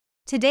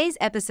Today's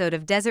episode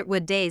of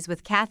Desertwood Days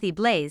with Kathy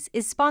Blaze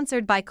is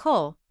sponsored by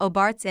Cole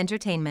Obarts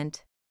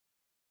Entertainment,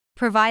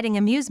 providing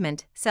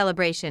amusement,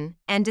 celebration,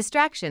 and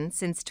distraction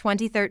since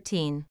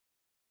 2013.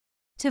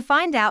 To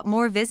find out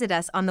more, visit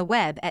us on the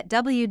web at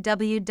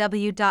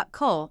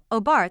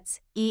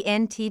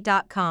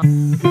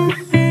www.coleobartsent.com.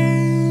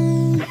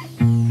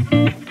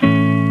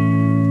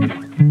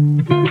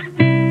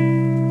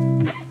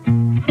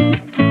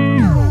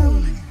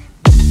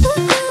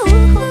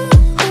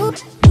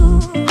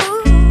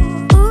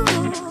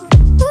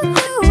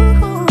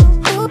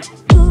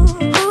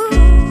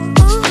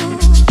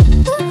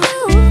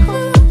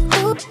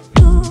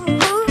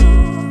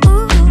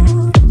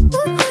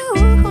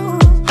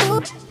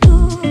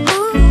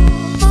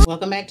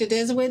 Welcome back to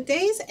Desertwood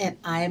Days, and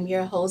I am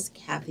your host,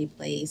 Kathy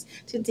Blaze.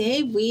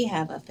 Today, we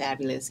have a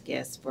fabulous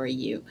guest for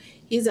you.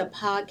 He's a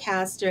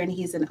podcaster and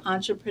he's an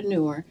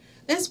entrepreneur.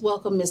 Let's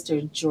welcome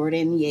Mr.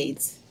 Jordyn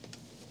Yates.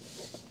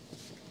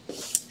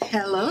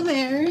 Hello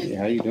there. Hey,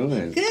 how you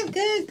doing? Good.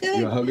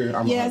 You a hugger? I'm a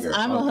hugger. Yes,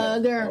 I'm a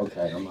hugger.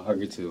 Okay, I'm a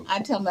hugger too. I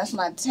tell them that's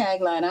my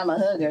tagline, I'm a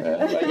hugger.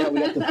 Right now we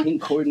got the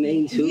pink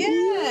coordinating too.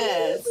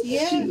 Yes.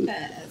 Cute.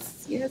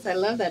 Yes, I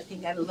love that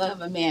pink. I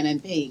love a man in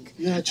pink.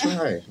 Yeah, I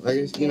try.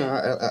 Like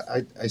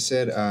I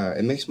said,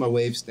 it makes my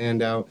waves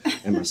stand out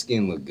and my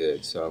skin look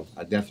good. So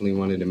I definitely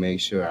wanted to make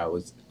sure I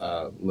was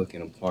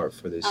looking apart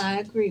for this. I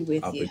agree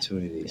with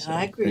opportunity. you. So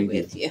I agree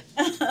with you.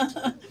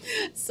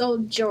 So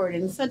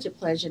Jordyn, such a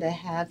pleasure to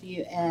have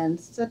you, and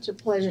such a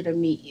pleasure to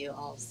meet you.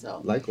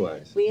 Also,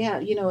 likewise. We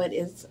have, it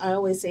is. I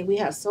always say we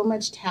have so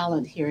much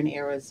talent here in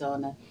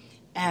Arizona,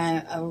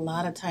 and a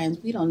lot of times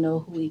we don't know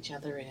who each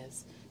other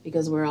is,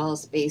 because we're all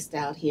spaced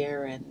out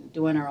here and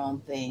doing our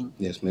own thing.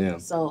 Yes, ma'am.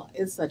 So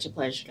it's such a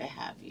pleasure to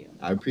have you.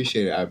 I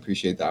appreciate it. I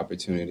appreciate the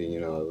opportunity.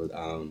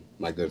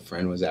 My good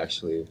friend was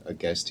actually a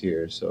guest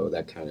here, so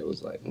that kind of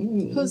was like,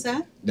 Who's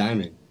that?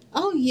 Diamond.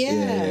 Oh,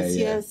 yes,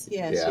 Yeah, yes.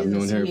 Yeah, She's I've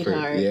known her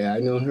sweetheart.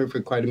 I've known her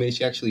for quite a minute.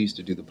 She actually used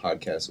to do the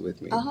podcast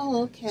with me.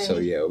 Oh, okay. So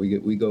yeah,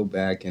 we go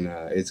back, and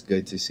it's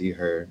good to see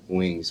her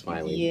wings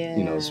finally,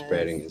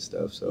 spreading and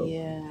stuff. So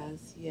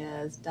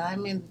yes,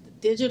 Diamond,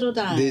 digital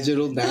dime,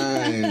 digital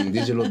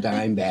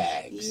dime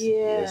bags.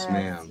 Yes,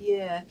 ma'am.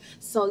 Yeah.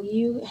 So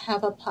you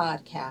have a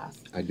podcast.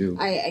 I do.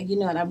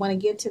 And I want to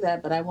get to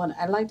that, but I'd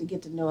like to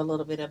get to know a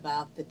little bit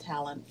about the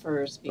talent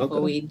first before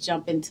we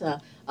jump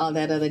into all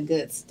that other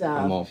good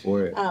stuff. I'm all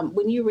for it.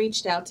 When you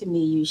reached out to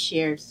me, you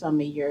shared some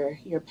of your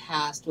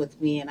past with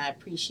me, and I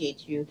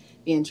appreciate you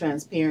being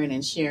transparent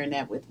and sharing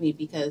that with me,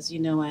 because you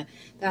know what,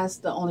 that's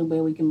the only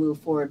way we can move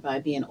forward, by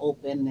being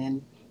open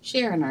and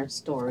sharing our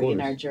story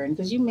and our journey,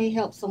 because you may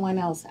help someone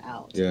else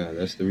out. Yeah,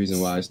 that's the reason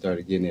why I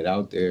started getting it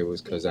out there,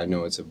 was because I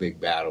know it's a big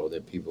battle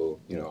that people,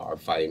 are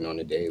fighting on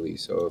a daily.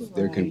 So if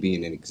there can be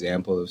an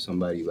example of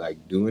somebody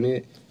like doing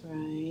it,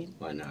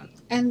 why not?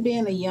 And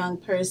being a young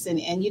person,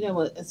 and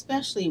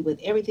especially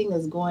with everything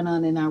that's going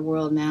on in our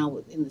world now,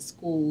 in the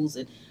schools,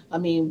 and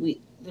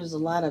there's a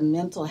lot of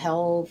mental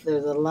health,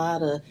 there's a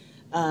lot of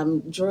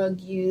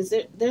drug use,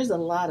 there's a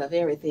lot of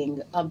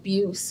everything,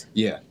 abuse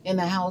in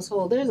the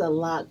household. There's a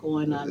lot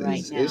going on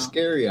right now. It's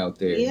scary out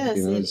there. Yes,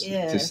 it is.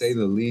 To say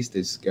the least.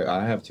 It's scary.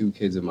 I have 2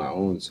 kids of my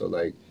own, so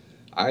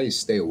I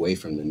stay away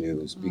from the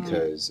news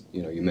because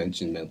you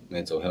mentioned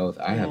mental health.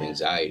 I have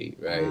anxiety,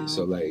 right? Wow.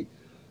 So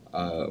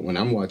when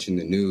I'm watching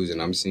the news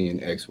and I'm seeing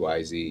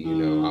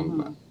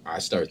XYZ, I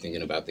start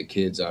thinking about the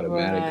kids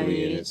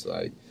automatically, and it's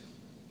like,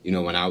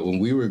 when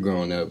we were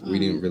growing up, we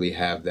didn't really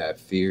have that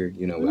fear.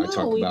 I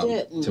talk about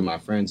to my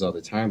friends all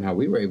the time how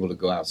we were able to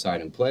go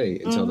outside and play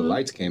until the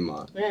lights came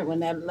on. Right, when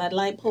that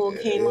light pole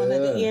came on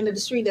at the end of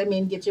the street, that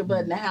means get your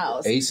butt in the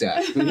house.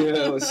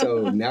 ASAP.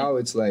 So now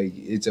it's like,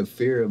 it's a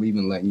fear of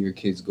even letting your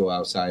kids go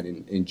outside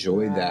and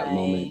enjoy that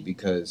moment,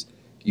 because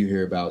you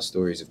hear about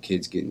stories of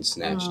kids getting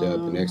snatched up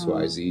and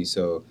XYZ.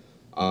 So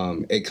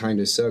it kind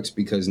of sucks,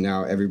 because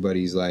now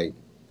everybody's like,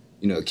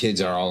 kids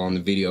are all on the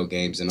video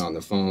games and on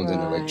the phones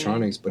and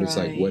electronics, but it's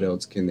like, what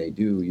else can they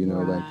do?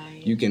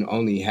 You can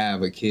only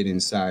have a kid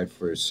inside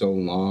for so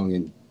long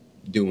and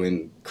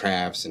doing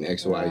crafts and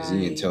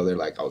XYZ until they're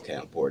like, okay,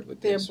 I'm bored with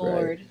this. They're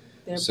bored. Right?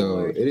 They're so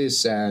bored. It is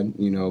sad,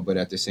 but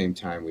at the same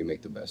time, we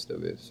make the best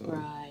of it. So.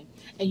 Right.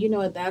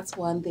 And that's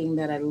one thing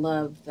that I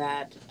love,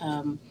 that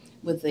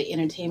with the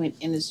entertainment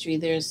industry,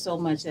 there's so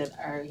much that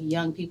our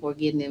young people are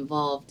getting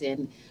involved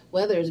in,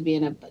 whether it's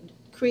being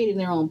creating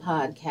their own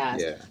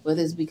podcast,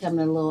 whether it's becoming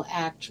a little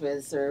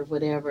actress or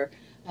whatever.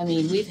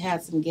 We've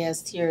had some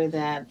guests here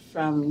that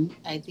from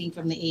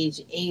the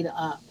age 8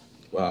 up.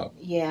 Wow.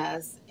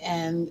 Yes.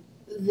 And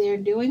they're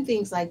doing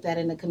things like that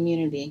in the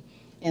community,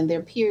 and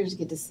their peers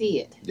get to see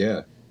it.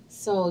 Yeah.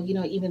 So,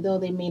 even though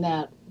they may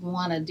not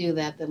want to do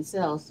that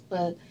themselves,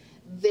 but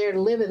they're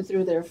living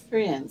through their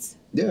friends.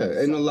 Yeah,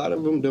 and a lot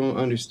of them don't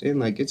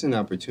understand, it's an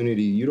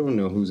opportunity. You don't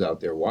know who's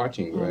out there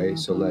watching, right?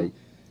 So,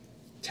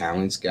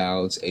 talent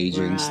scouts,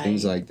 agents,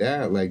 things like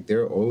that,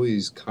 they're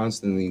always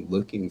constantly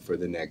looking for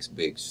the next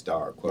big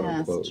star, quote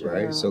unquote,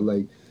 right? So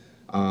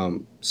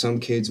Some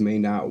kids may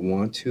not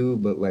want to,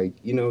 but like,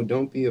 you know,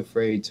 don't be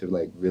afraid to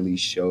like really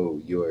show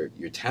your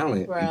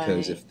talent,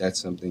 because if that's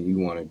something you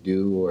want to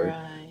do, or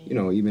you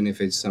know, even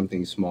if it's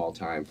something small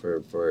time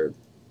for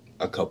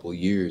a couple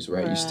years,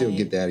 right? You still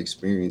get that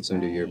experience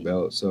under your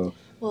belt. So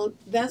well,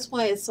 that's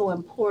why it's so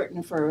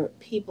important for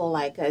people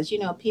like us. You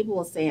know, people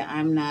will say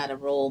I'm not a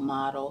role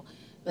model,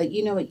 but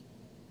you know,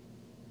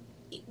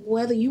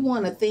 whether you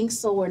want to think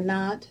so or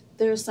not,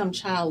 there's some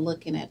child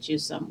looking at you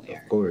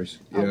somewhere. Of course.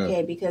 Yeah.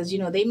 Okay, because you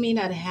know they may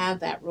not have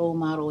that role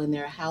model in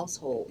their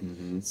household.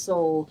 Mm-hmm.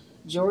 So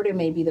Jordyn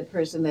may be the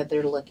person that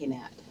they're looking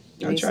at.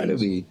 I try to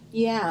be.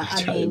 Yeah,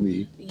 I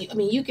mean,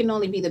 you can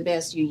only be the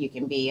best you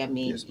can be. I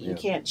mean, Yes, you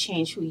can't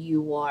change who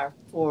you are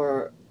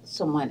for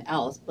someone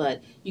else,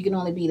 but you can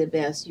only be the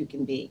best you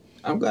can be.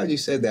 I'm glad you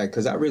said that,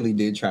 because I really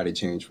did try to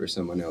change for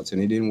someone else,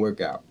 and it didn't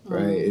work out.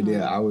 Right?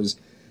 Mm-hmm.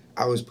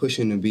 I was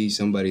pushing to be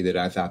somebody that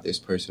I thought this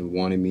person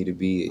wanted me to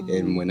be. Mm-hmm.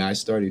 And when I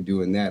started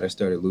doing that, I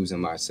started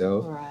losing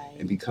myself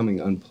and becoming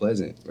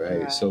unpleasant,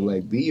 right? So,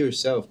 like, be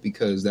yourself,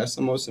 because that's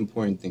the most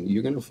important thing.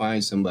 You're going to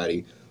find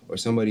somebody, or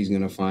somebody's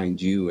going to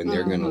find you, and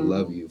they're going to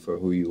love you for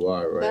who you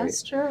are, right?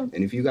 That's true.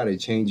 And if you got to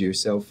change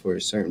yourself for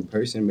a certain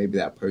person, maybe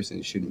that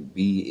person shouldn't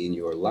be in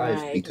your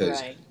life,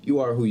 because you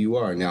are who you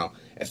are. Now,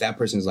 if that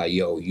person's like,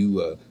 yo,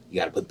 you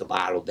got to put the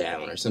bottle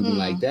down or something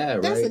like that,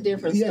 right? That's a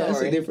different story. Yeah,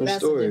 that's a different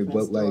story.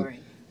 But, like,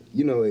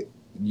 you know,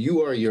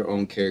 you are your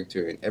own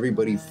character, and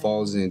everybody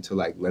falls into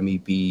like, let me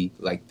be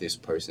like this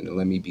person, and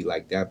let me be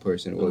like that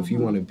person. Or if you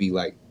want to be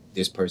like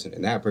this person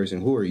and that person,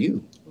 who are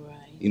you?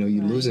 You know,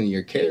 you're losing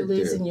your character.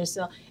 You're losing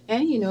yourself.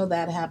 And you know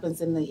that happens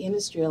in the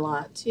industry a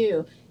lot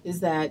too, is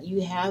that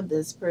you have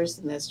this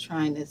person that's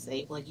trying to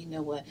say, well, you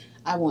know what,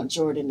 I want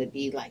Jordyn to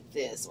be like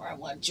this, or I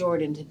want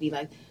Jordyn to be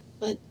like,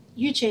 but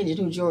you're changing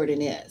who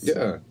Jordyn is.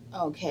 Yeah.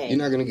 Okay. You're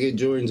not going to get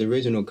Jordyn's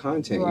original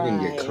content. You're going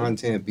to get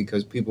content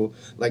because people,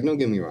 like, don't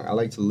get me wrong, I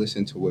like to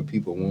listen to what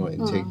people want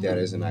and take that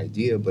as an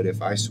idea. But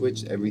if I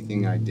switched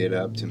everything I did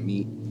up to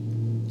meet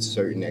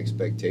certain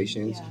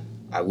expectations,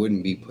 I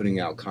wouldn't be putting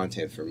out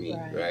content for me,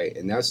 right?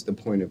 And that's the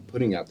point of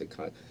putting out the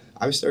content.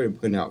 I started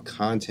putting out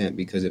content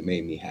because it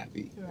made me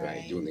happy,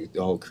 right? Doing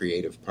the whole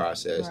creative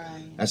process.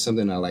 That's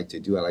something I like to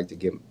do. I like to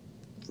get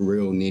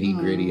real nitty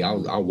gritty.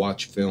 I'll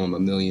watch film a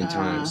million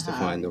times to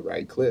find the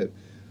right clip.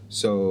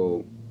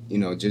 So, you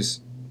know,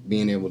 just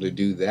being able to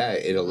do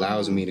that, it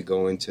allows me to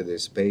go into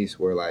this space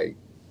where, like,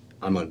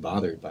 I'm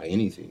unbothered by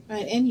anything.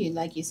 Right, and you,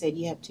 like you said,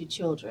 you have 2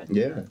 children.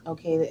 Yeah.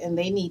 Okay, and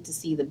they need to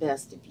see the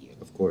best of you.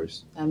 Of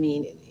course. I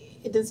mean,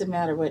 it doesn't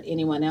matter what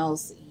anyone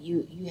else,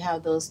 you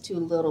have those 2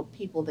 little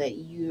people that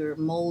you're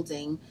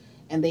molding,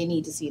 and they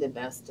need to see the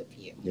best of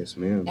you. Yes,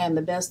 ma'am. And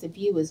the best of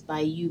you is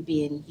by you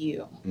being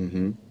you.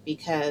 Mm-hmm.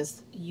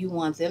 Because you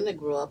want them to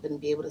grow up and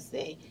be able to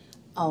say,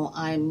 oh,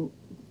 I'm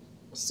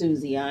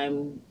Susie,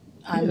 I'm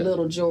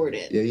little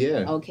Jordyn.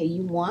 Yeah. Okay,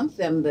 you want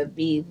them to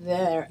be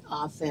their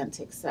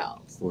authentic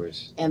selves. Of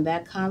course. And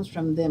that comes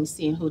from them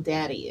seeing who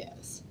daddy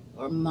is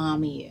or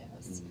mommy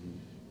is. Mm-hmm.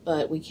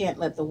 But we can't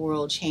let the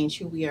world change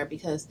who we are,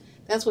 because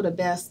that's where the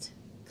best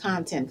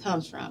content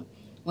comes from,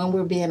 when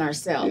we're being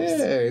ourselves.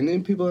 Yeah, and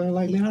then people are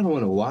like, man, I don't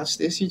want to watch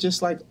this. You're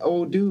just like,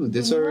 oh, dude,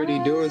 that's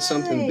already doing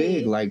something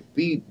big. Like,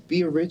 be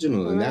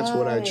original. And that's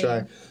what I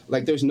try.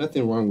 Like, there's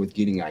nothing wrong with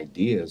getting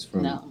ideas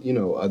from, you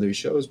know, other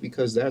shows,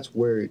 because that's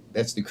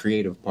the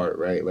creative part,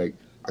 right? Like,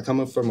 I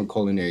come up from a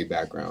culinary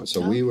background,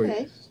 so we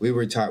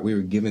were taught, we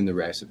were given the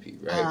recipe,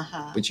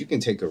 right? But you can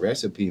take a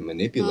recipe,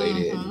 manipulate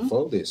it, and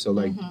fold it. So,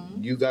 like,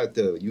 you got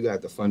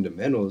the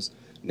fundamentals.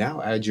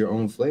 Now add your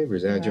own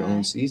flavors, add your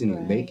own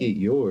seasoning, make it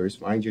yours,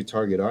 find your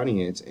target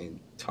audience, and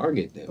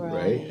target them,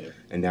 right?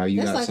 And now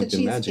you got like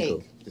something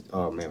magical.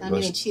 Oh, man. I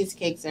mean,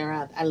 cheesecakes are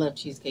out. I love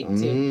cheesecake,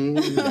 too.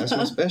 That's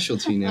my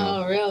specialty now.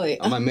 Oh,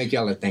 really? I might make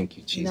y'all a thank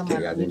you cheesecake.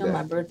 You know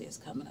my birthday's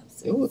coming up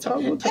soon. We'll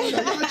talk.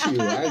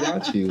 I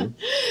got you.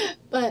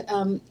 But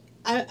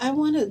I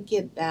want to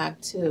get back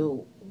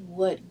to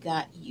what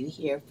got you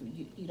here.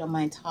 You don't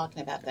mind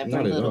talking about that for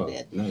a little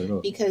bit? Not at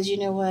all. Because you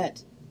know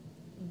what?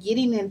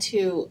 Getting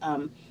into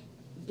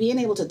being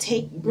able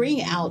to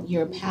bring out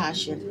your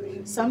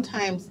passion,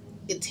 sometimes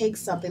it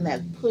takes something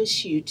that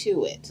pushes you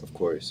to it. Of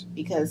course.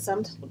 Because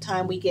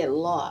sometimes we get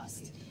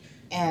lost,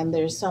 and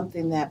there's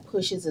something that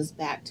pushes us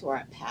back to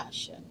our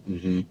passion.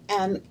 Mm-hmm.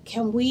 And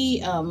can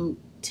we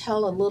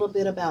tell a little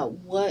bit about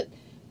what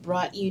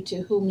brought you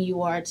to whom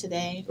you are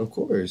today? Of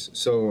course.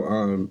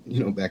 So,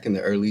 you know, back in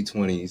the early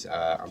 20s,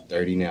 I'm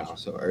 30 now,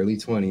 so early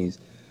 20s,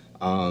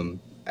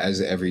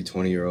 as every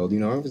 20-year-old, you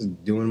know, I was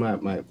doing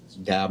my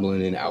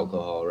dabbling in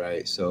alcohol,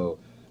 right? So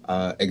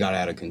it got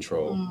out of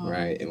control,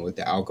 right? And with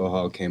the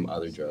alcohol came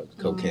other drugs,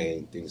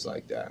 cocaine, things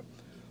like that.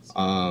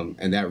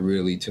 And that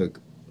really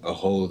took a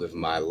hold of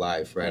my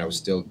life, right? I was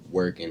still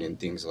working and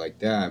things like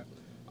that.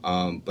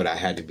 But I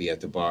had to be at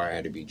the bar, I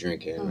had to be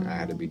drinking, I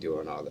had to be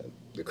doing all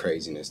the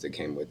craziness that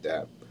came with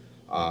that.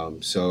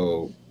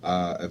 So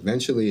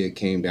eventually it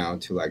came down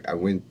to, like, I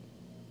went,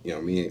 you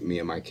know, me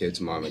and my kid's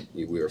mom,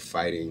 we were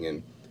fighting,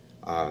 and,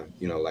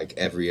 you know, like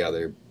every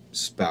other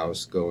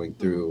spouse going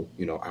through,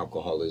 you know,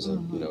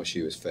 alcoholism. You know,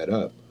 she was fed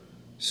up.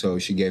 So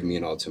she gave me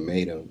an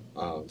ultimatum.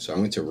 So I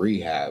went to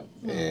rehab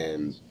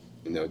and,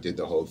 you know, did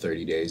the whole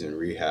 30 days in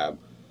rehab.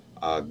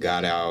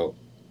 Got out,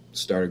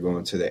 started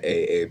going to the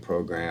AA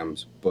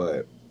programs,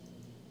 but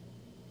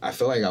I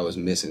felt like I was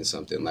missing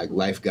something. Like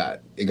life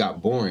got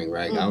boring,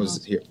 right? I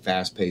was a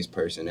fast-paced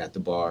person at the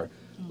bar,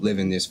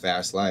 living this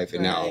fast life,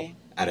 and now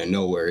out of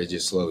nowhere it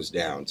just slows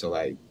down to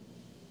like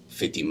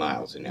 50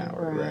 miles an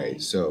hour,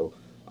 right? So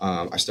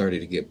I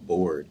started to get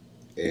bored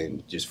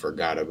and just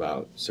forgot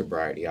about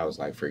sobriety. I was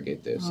like,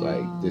 forget this.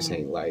 Like, this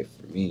ain't life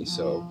for me.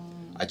 So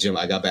I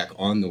got back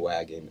on the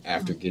wagon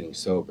after getting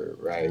sober,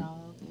 right?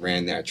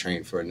 Ran that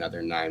train for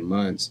another 9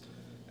 months.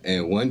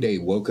 And one day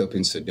woke up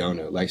in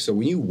Sedona. Like, so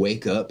when you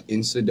wake up in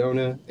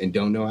Sedona and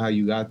don't know how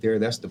you got there,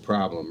 that's the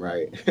problem,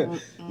 right?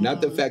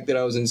 Not the fact that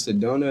I was in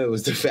Sedona, it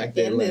was the fact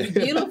that, in this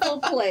beautiful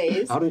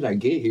place. How did I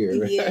get here?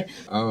 Right?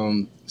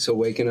 Yeah. So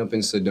waking up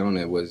in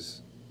Sedona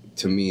was,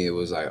 to me, it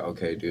was like,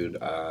 okay, dude,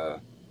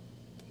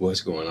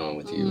 what's going on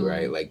with you,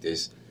 right? Like,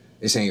 this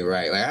ain't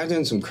right. Like, I've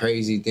done some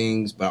crazy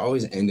things, but I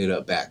always ended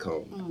up back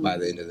home by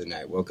the end of the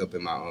night. Woke up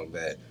in my own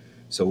bed.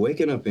 So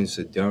waking up in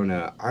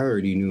Sedona, I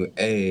already knew,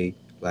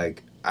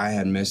 like, I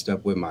had messed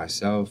up with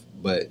myself,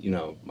 but, you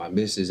know, my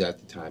missus at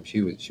the time,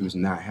 she was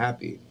not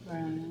happy.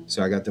 Right.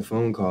 So I got the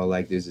phone call,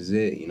 like, this is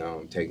it, you know,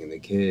 I'm taking the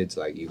kids,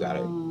 like, we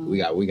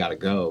gotta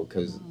go,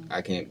 because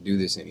I can't do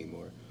this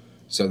anymore.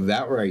 So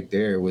that right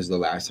there was the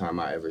last time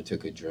I ever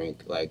took a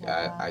drink. Like,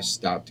 I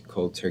stopped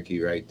cold turkey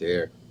right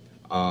there.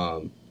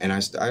 And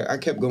I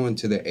kept going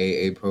to the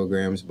AA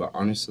programs, but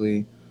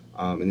honestly,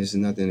 and this is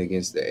nothing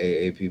against the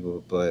AA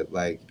people, but,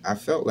 like, I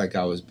felt like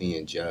I was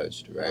being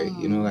judged, right?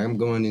 You know, like, I'm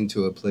going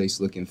into a place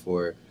looking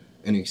for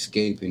an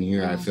escape, and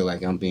here I feel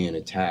like I'm being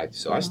attacked.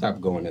 So I stopped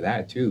going to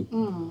that, too.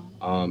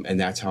 And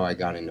that's how I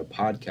got into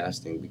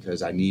podcasting,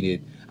 because I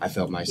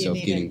felt myself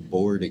getting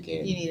bored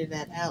again. You needed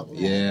that outlet.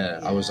 Yeah,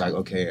 I was like,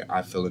 okay,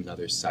 I feel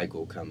another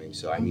cycle coming,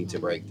 so I need to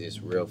break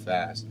this real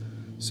fast.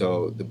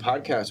 So the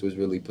podcast was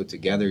really put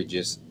together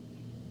just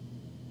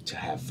to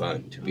have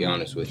fun, to be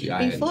honest with you.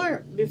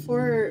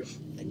 Before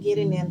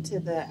getting into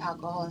the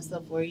alcohol and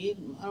stuff, were you,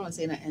 I don't want to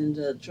say that, an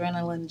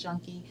adrenaline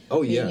junkie?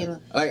 Oh, yeah.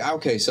 Like,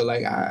 okay, so,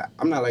 like,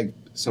 I'm not, like,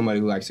 somebody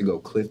who likes to go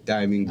cliff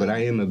diving, but I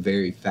am a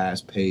very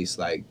fast-paced,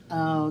 like,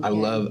 I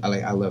love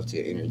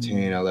to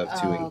entertain, I love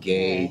to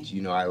engage,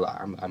 you know, I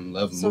love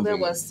moving. So there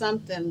was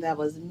something that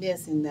was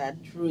missing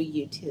that drew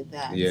you to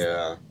that.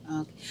 Yeah.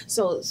 Okay.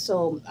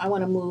 So I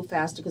want to move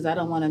faster because I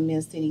don't want to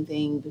miss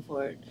anything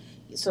before.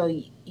 So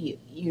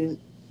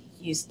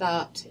you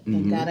stopped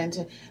and got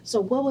into.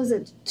 So what was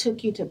it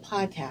took you to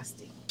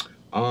podcasting?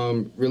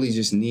 Really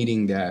just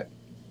needing that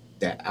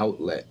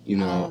outlet, you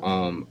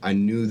know. I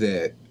knew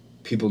that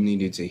people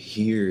needed to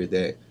hear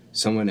that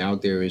someone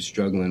out there is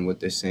struggling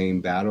with the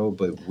same battle,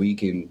 but we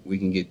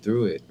can get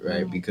through it,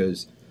 right?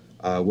 Because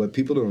what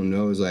people don't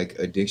know is, like,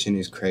 addiction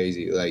is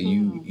crazy. Like,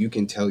 you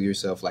can tell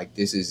yourself, like,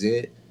 this is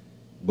it,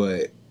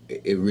 but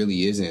it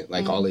really isn't.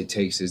 Like, all it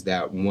takes is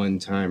that one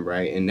time,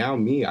 right? And now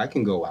I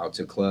can go out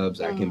to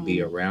clubs, I can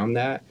be around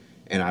that,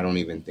 and I don't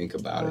even think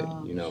about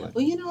it, you know? Like,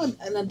 well, you know,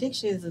 an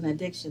addiction is an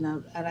addiction.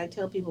 And I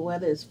tell people,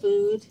 whether it's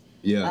food,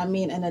 I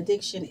mean, an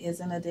addiction is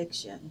an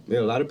addiction. Yeah,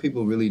 a lot of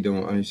people really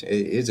don't understand.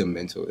 It is a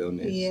mental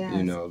illness,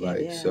 you know?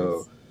 Like,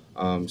 so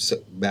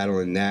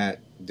battling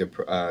that,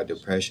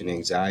 depression,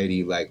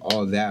 anxiety, like,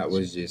 all that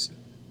was just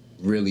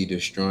really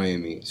destroying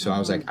me. So I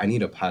was like, I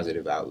need a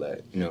positive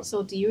outlet, you know.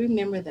 So do you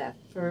remember that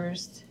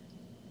first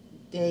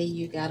day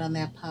you got on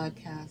that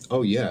podcast?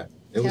 Oh, yeah.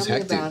 It was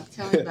hectic.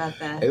 Tell me about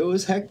that. It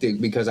was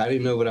hectic because I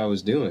didn't know what I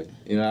was doing.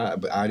 You know,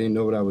 I didn't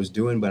know what I was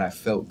doing, but I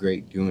felt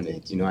great doing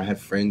it. You know, I had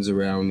friends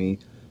around me.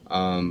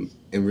 And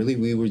really,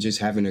 we were just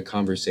having a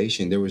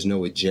conversation. There was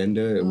no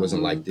agenda. It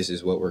wasn't like, this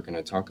is what we're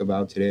going to talk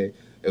about today.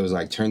 It was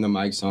like, turn the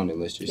mics on and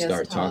let's just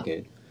start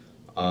talking.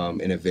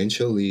 And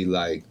eventually,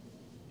 like,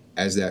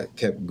 as that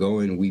kept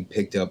going, we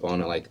picked up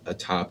on a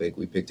topic.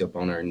 We picked up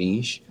on our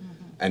niche.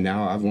 And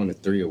now I've won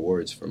 3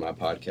 awards for my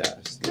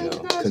podcast, you know,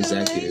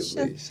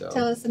 consecutively. So.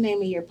 Tell us the name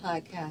of your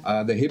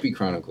podcast. The Hippie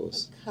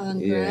Chronicles.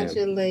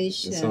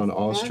 Congratulations. Yeah. It's on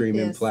all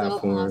streaming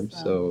platforms.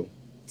 So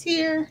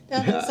Tier.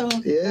 That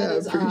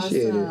is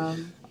appreciate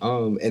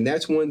awesome. it. And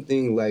that's one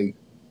thing, like,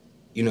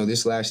 you know,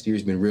 this last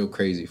year's been real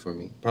crazy for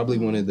me. Probably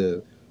one of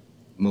the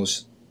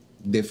most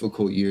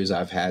difficult years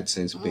I've had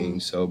since being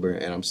sober,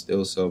 and I'm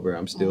still sober.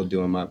 I'm still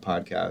doing my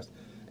podcast,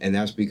 and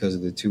that's because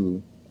of the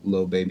 2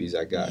 little babies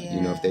I got.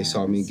 You know, if they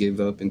saw me give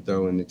up and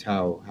throw in the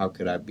towel, how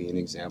could I be an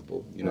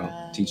example? You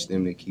know, teach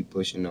them to keep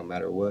pushing no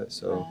matter what.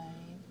 So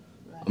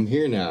I'm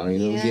here now, you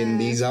know, getting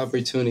these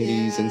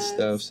opportunities and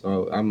stuff.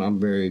 So I'm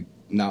very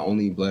not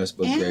only blessed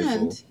but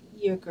grateful. And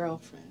your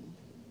girlfriend,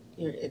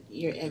 your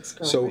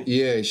ex-girlfriend. So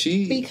yeah,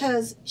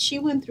 because she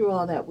went through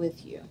all that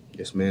with you.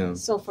 Yes, ma'am.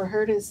 So for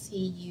her to see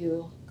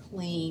you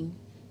clean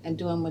and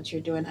doing what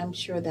you're doing, I'm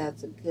sure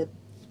that's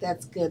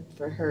good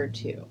for her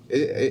too.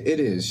 It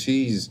is.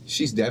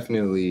 She's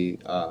definitely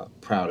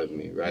proud of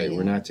me, right?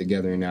 We're not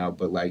together now,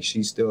 but, like,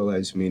 she still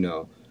lets me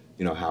know,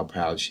 how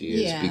proud she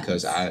is. Yes.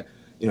 Because I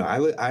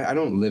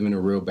don't live in a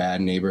real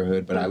bad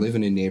neighborhood, but I live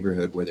in a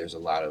neighborhood where there's a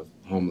lot of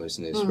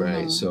homelessness,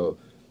 right? So,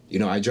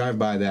 I drive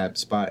by that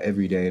spot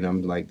every day, and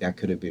I'm like, that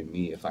could have been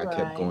me if I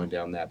kept going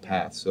down that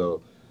path.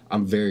 So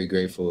I'm very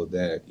grateful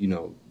that,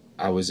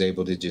 I was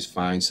able to just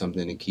find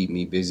something to keep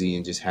me busy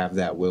and just have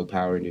that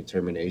willpower and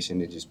determination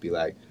to just be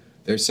like,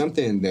 there's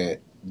something that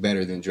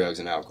better than drugs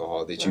and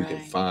alcohol that you can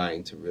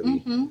find to really,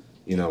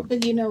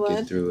 but you know what?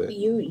 get through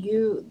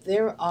it.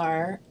 There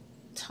are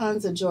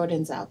tons of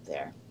Jordans out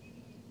there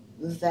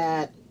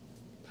that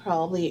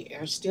probably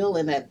are still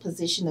in that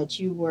position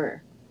that you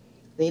were.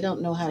 They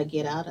don't know how to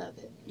get out of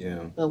it.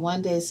 Yeah. But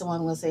one day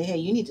someone will say, hey,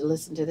 you need to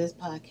listen to this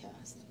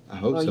podcast. I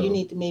hope or so. you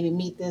need to maybe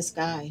meet this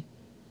guy.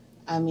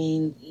 I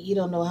mean, you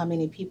don't know how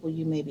many people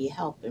you may be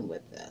helping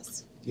with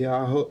this.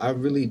 Yeah, I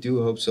really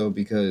do hope so,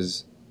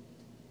 because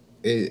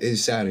it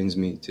saddens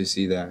me to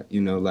see that,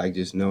 like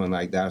just knowing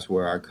like that's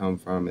where I come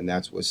from and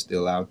that's what's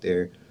still out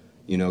there,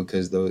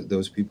 because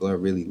those people are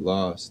really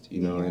lost,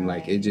 and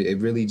like it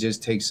really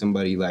just takes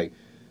somebody like,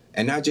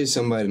 and not just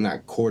somebody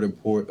not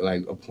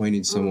like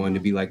appointed someone to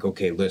be like,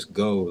 okay, let's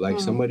go, like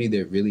somebody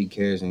that really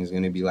cares and is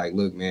going to be like,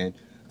 look, man,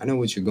 I know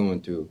what you're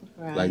going through.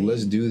 Like,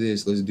 let's do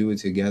this, let's do it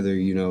together,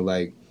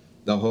 like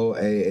the whole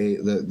AA,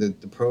 the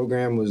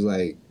program was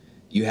like,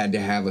 you had to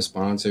have a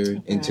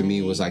sponsor, and to me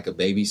it was like a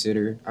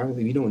babysitter.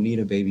 You don't need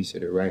a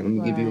babysitter, right? Let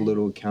me give you a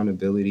little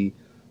accountability,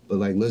 but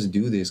like, let's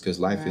do this, because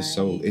life is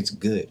it's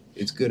good.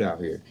 It's good out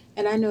here.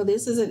 And I know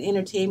this is an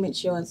entertainment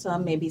show, and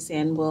some may be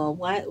saying, well,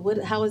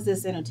 how is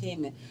this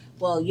entertainment?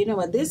 Well, you know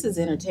what? This is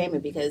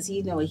entertainment because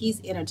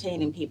he's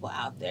entertaining people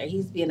out there.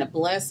 He's being a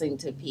blessing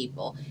to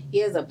people. He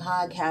has a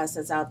podcast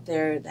that's out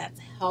there that's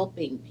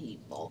helping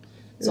people.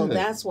 So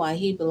that's why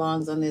he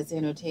belongs on this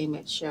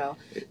entertainment show.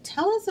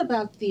 Tell us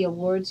about the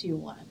awards you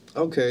won.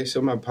 Okay, so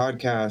my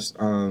podcast,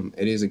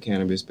 it is a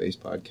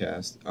cannabis-based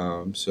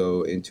podcast.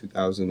 So in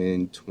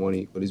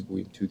 2020,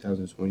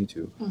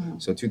 2022?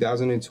 So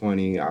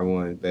 2020, I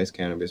won Best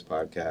Cannabis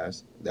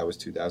Podcast. That was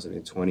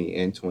 2020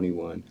 and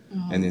 21.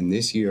 And then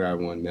this year, I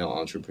won Male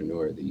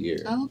Entrepreneur of the Year.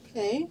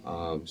 Okay.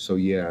 So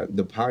yeah,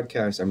 the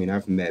podcast, I mean,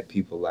 I've met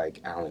people like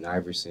Allen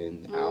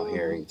Iverson, Al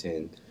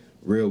Harrington,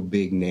 real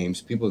big names,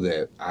 people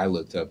that I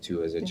looked up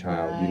to as a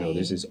child.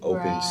 This has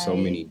opened so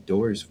many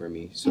doors for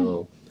me.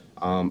 So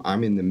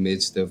I'm in the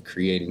midst of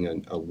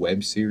creating a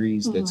web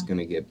series that's going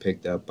to get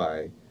picked up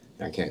by,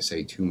 I can't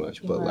say too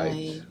much, but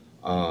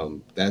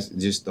that's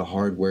just the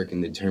hard work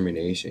and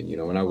determination.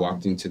 When I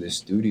walked into the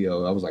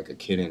studio, I was like a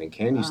kid in a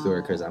candy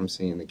store, because I'm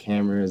seeing the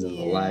cameras and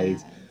the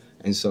lights.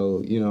 And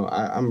so,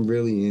 I'm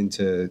really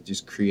into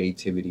just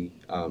creativity,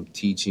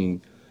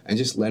 teaching, and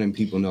just letting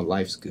people know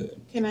life's good.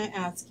 Can I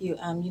ask you,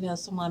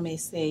 someone may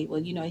say, well,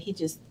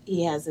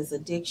 he has this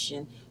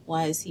addiction.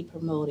 Why is he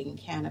promoting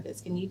cannabis?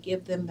 Can you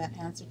give them that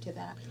answer to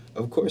that?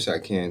 Of course I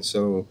can.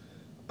 So,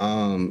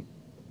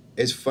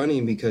 it's funny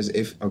because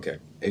if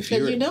you're...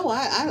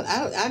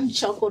 I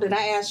chuckled and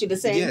I asked you the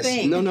same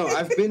thing. No,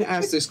 I've been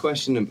asked this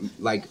question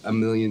like a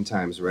million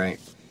times, right?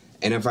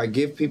 And if I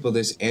give people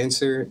this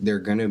answer, they're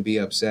going to be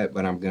upset,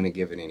 but I'm going to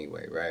give it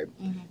anyway, right?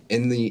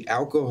 In the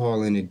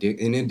alcohol and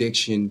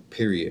addiction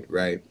period,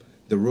 right,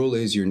 the rule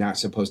is you're not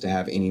supposed to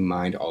have any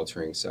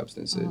mind-altering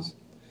substances.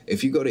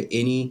 If you go to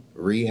any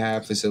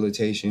rehab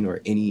facilitation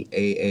or any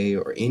AA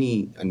or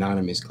any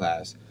anonymous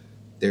class,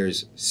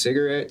 there's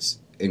cigarettes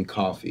and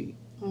coffee.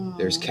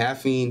 There's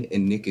caffeine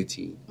and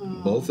nicotine.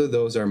 Both of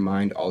those are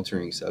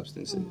mind-altering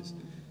substances.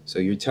 So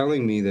you're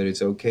telling me that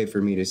it's okay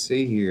for me to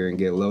sit here and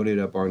get loaded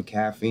up on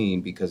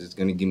caffeine because it's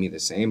going to give me the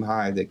same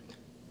high that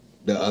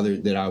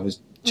that I was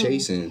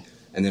chasing,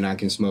 and then I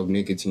can smoke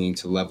nicotine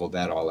to level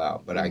that all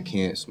out. But I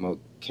can't smoke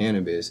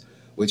cannabis,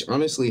 which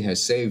honestly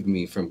has saved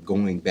me from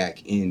going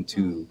back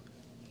into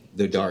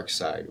the dark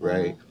side,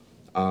 right?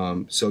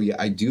 So yeah,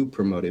 I do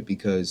promote it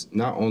because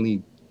not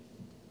only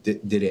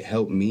did it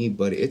help me,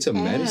 but it's a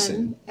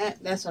medicine. And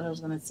that's what I was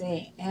going to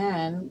say.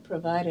 And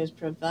providers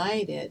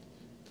provide it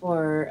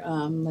for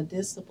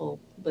medicinal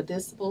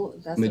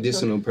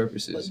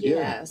purposes.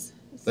 Yes.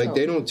 Like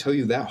they don't tell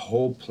you that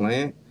whole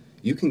plant,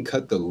 you can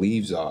cut the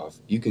leaves off.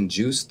 You can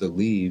juice the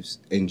leaves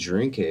and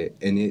drink it,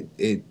 and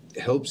it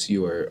helps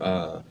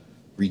your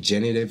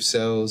regenerative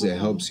cells. It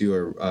helps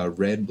your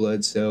red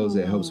blood cells.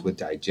 It helps with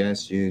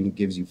digestion,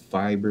 gives you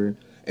fiber.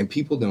 And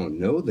people don't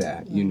know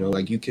that,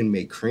 like you can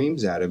make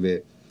creams out of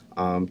it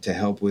to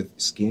help with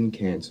skin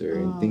cancer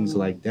and things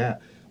like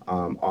that.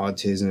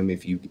 Autism,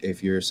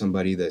 if you're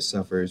somebody that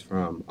suffers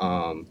from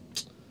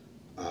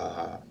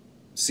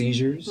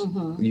seizures,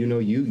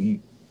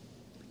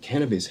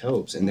 cannabis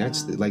helps. And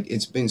that's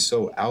it's been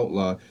so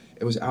outlawed.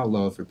 It was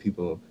outlawed for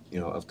people,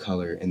 of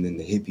color, and then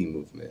the hippie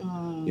movement.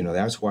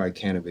 That's why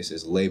cannabis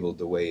is labeled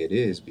the way it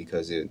is,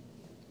 because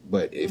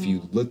but if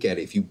you look at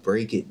it, if you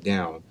break it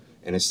down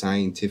in a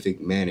scientific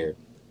manner,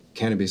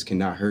 cannabis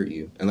cannot hurt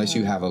you unless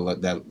you have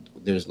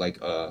there's like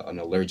an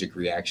allergic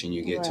reaction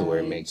you get to where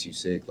it makes you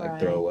sick,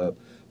 like throw up.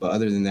 But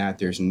other than that,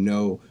 there's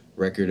no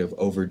record of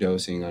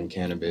overdosing on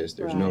cannabis.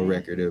 There's no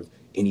record of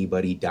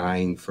anybody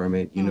dying from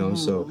it, you know?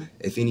 So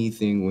if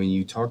anything, when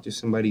you talk to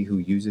somebody who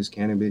uses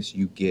cannabis,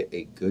 you get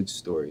a good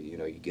story. You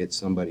know, you get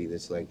somebody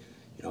that's like,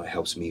 you know, it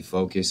helps me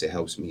focus, it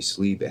helps me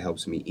sleep, it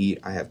helps me eat.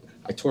 I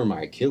tore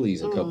my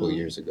Achilles a couple of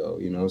years ago,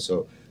 you know?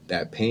 So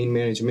that pain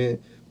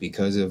management,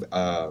 because of,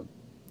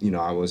 you know,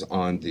 I was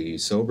on the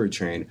sober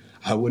train,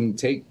 I wouldn't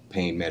take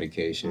pain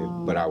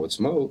medication, but I would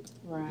smoke.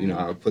 Right. You know,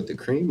 I would put the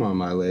cream on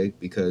my leg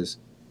because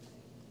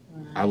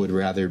I would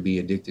rather be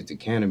addicted to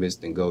cannabis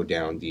than go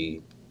down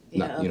the you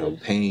know,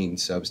 pain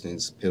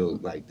substance pill.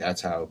 Like,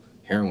 that's how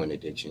heroin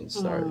addiction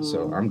started.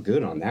 So I'm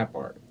good on that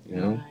part, you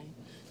know? Right.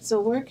 So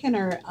where can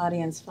our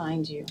audience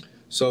find you?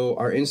 So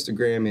our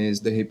Instagram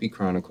is The Hippie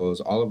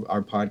Chronicles. All of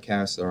our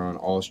podcasts are on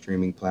all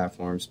streaming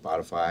platforms,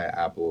 Spotify,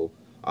 Apple,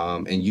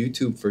 and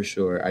YouTube for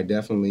sure. I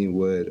definitely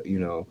would, you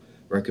know,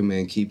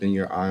 recommend keeping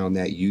your eye on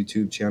that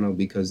YouTube channel,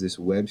 because this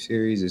web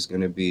series is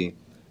going to be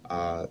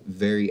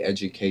very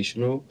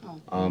educational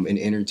and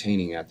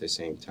entertaining at the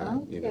same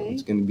time. You know,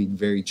 it's going to be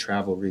very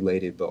travel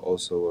related, but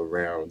also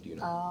around, you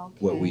know,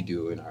 what we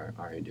do in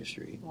our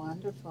industry.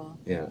 Wonderful.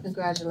 Yeah.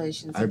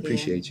 Congratulations. I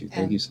appreciate you.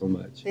 Thank you so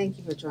much. Thank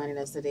you for joining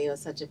us today. It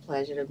was such a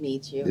pleasure to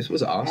meet you. This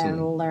was awesome.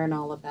 And learn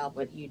all about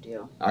what you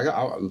do.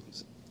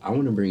 I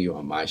want to bring you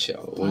on my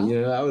show. Well, you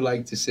know, I would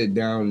like to sit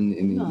down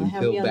and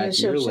peel back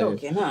your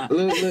leg. Huh?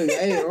 Look,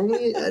 hey,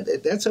 only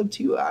that's up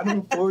to you. I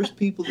don't force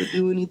people to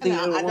do anything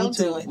I don't want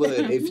to.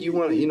 But if you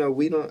want, you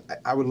know,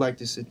 I would like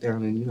to sit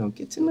down and, you know,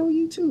 get to know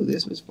you too.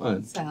 This was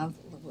fun.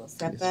 We'll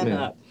set that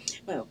up.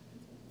 Well,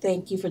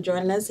 thank you for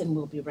joining us, and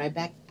we'll be right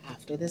back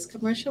after this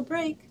commercial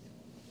break.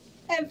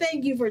 And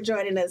thank you for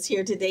joining us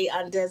here today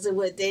on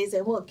Desertwood Days,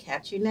 and we'll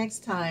catch you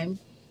next time.